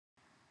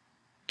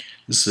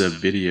This is a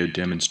video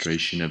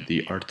demonstration of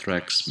the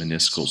Arthrex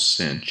Miniscal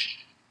Cinch.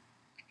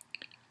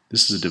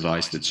 This is a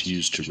device that's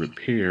used to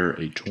repair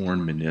a torn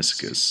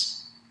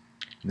meniscus.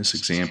 In this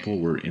example,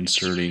 we're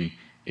inserting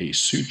a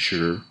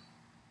suture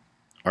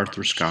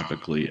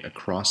arthroscopically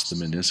across the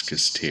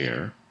meniscus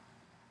tear.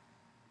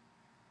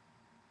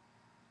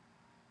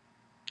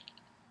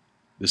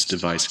 This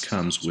device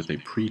comes with a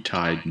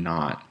pre-tied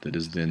knot that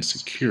is then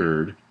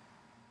secured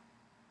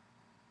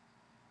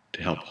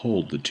to help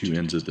hold the two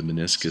ends of the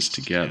meniscus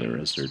together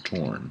as they're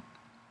torn.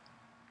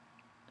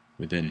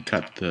 We then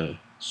cut the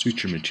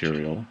suture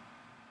material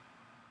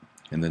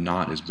and the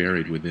knot is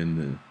buried within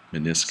the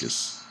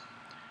meniscus.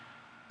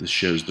 This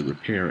shows the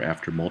repair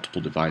after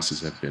multiple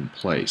devices have been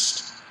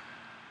placed.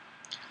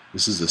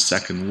 This is a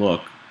second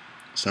look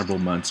several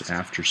months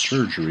after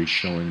surgery,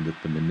 showing that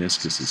the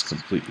meniscus is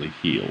completely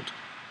healed.